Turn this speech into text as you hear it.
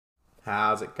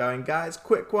How's it going, guys?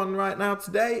 Quick one right now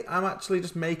today. I'm actually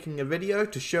just making a video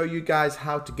to show you guys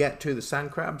how to get to the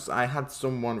sand crabs. I had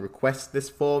someone request this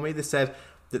for me. They said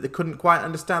that they couldn't quite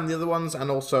understand the other ones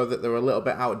and also that they were a little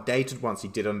bit outdated once he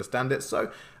did understand it.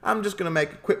 So I'm just going to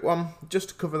make a quick one just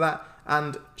to cover that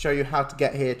and show you how to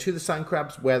get here to the sand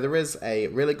crabs, where there is a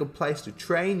really good place to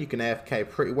train. You can AFK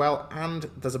pretty well,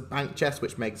 and there's a bank chest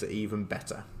which makes it even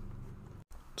better.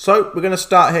 So we're going to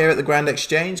start here at the Grand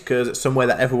Exchange because it's somewhere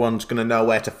that everyone's going to know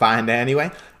where to find it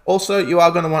anyway. Also, you are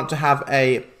going to want to have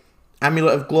a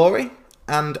Amulet of Glory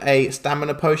and a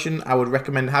Stamina Potion. I would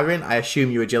recommend having. I assume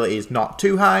your agility is not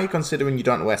too high considering you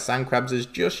don't know where sand crabs is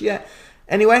just yet.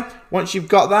 Anyway, once you've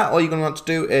got that, all you're going to want to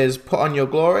do is put on your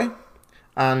glory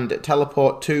and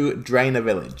teleport to Drainer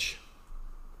Village.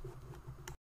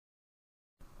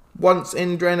 Once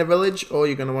in Drainer Village, all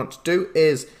you're going to want to do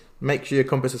is make sure your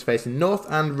compass is facing north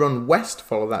and run west.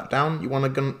 Follow that down.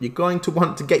 You're going to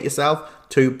want to get yourself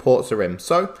to Port Sarim.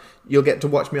 So you'll get to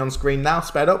watch me on screen now,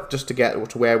 sped up, just to get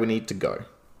to where we need to go.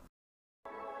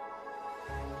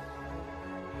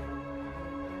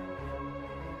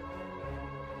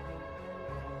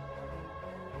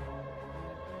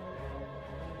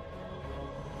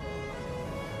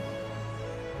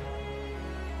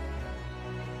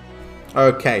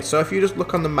 Okay, so if you just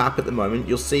look on the map at the moment,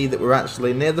 you'll see that we're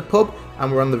actually near the pub and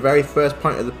we're on the very first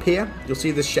point of the pier. You'll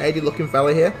see this shady looking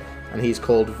fella here, and he's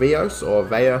called Veos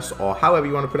or however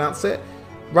you want to pronounce it.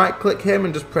 Right click him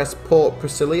and just press Port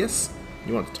Priscillius.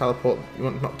 You want to teleport, you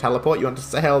want to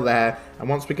sail there, and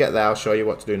once we get there I'll show you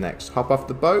what to do next. Hop off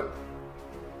the boat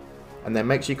and then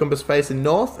make sure your compass facing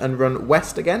north and run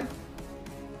west again.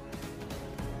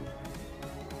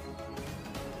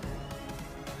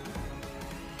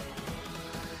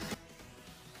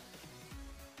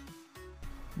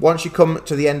 Once you come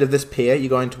to the end of this pier, you're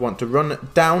going to want to run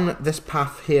down this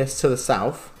path here to the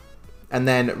south, and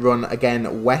then run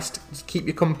again west. Just keep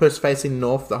your compass facing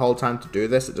north the whole time to do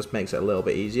this, it just makes it a little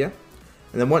bit easier.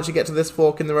 And then once you get to this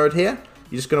fork in the road here,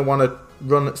 you're just going to want to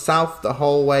run south the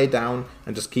whole way down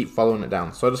and just keep following it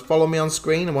down. So just follow me on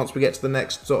screen, and once we get to the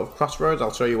next sort of crossroads,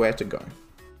 I'll show you where to go.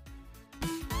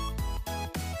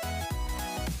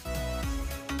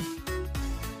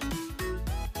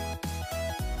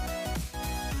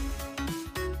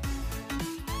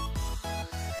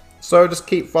 So just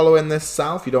keep following this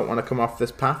south. You don't want to come off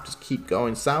this path, just keep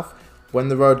going south. When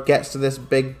the road gets to this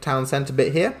big town centre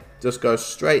bit here, just go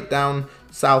straight down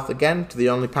south again to the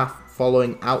only path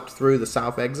following out through the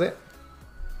south exit.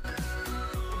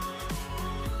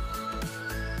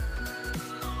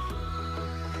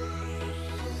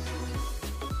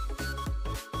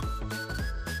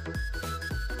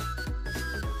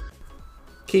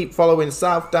 Keep following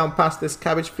south down past this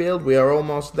cabbage field. We are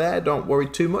almost there, don't worry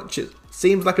too much. It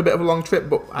seems like a bit of a long trip,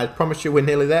 but I promise you we're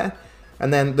nearly there.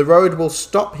 And then the road will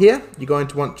stop here. You're going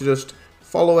to want to just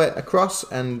follow it across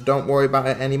and don't worry about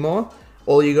it anymore.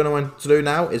 All you're going to want to do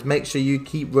now is make sure you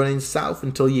keep running south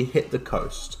until you hit the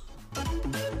coast.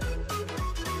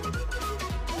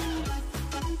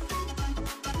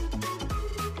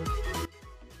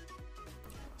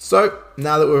 So,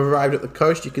 now that we've arrived at the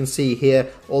coast, you can see here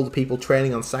all the people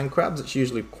training on sand crabs. It's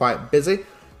usually quite busy.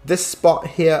 This spot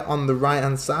here on the right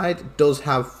hand side does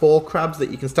have 4 crabs that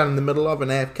you can stand in the middle of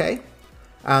and AFK.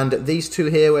 And these two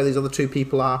here, where these other 2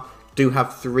 people are, do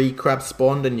have 3 crabs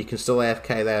spawned, and you can still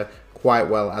AFK there quite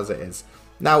well as it is.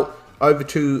 Now, over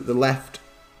to the left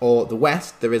or the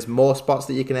west, there is more spots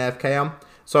that you can AFK on.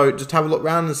 So just have a look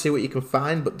around and see what you can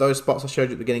find, but those spots I showed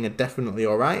you at the beginning are definitely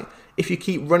alright. If you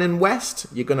keep running west,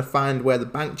 you're going to find where the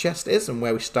bank chest is and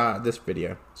where we started this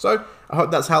video. So I hope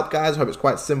that's helped, guys. I hope it's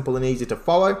quite simple and easy to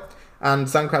follow, and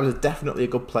sand crabs is definitely a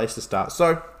good place to start.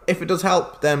 So if it does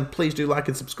help, then please do like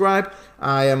and subscribe.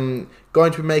 I am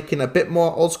going to be making a bit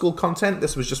more old school content.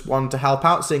 This was just one to help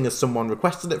out, seeing as someone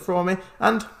requested it for me,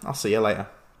 and I'll see you later.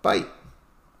 Bye.